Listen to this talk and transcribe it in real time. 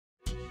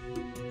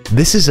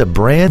This is a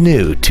brand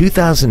new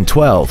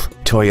 2012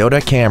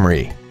 Toyota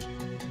Camry.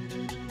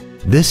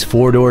 This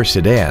four-door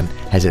sedan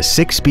has a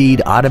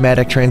 6-speed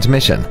automatic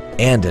transmission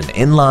and an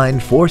inline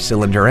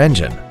 4-cylinder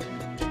engine.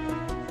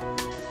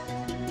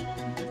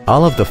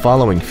 All of the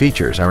following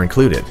features are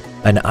included: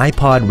 an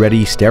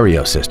iPod-ready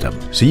stereo system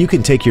so you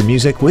can take your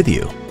music with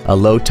you, a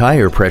low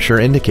tire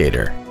pressure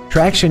indicator,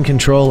 traction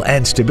control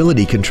and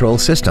stability control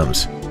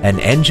systems,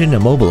 an engine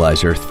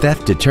immobilizer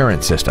theft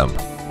deterrent system,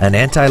 an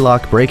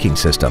anti-lock braking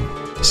system,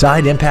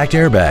 side impact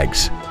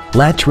airbags,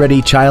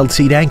 latch-ready child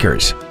seat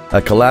anchors, a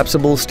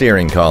collapsible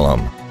steering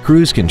column,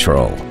 cruise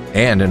control,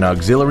 and an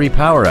auxiliary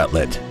power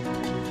outlet.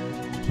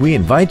 We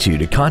invite you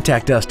to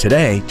contact us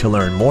today to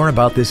learn more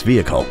about this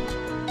vehicle.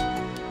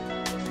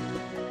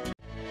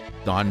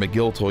 Don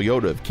McGill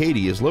Toyota of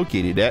Katy is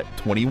located at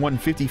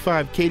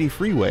 2155 Katy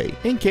Freeway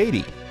in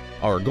Katy.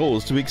 Our goal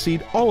is to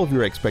exceed all of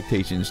your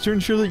expectations to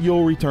ensure that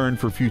you'll return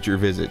for future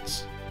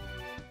visits.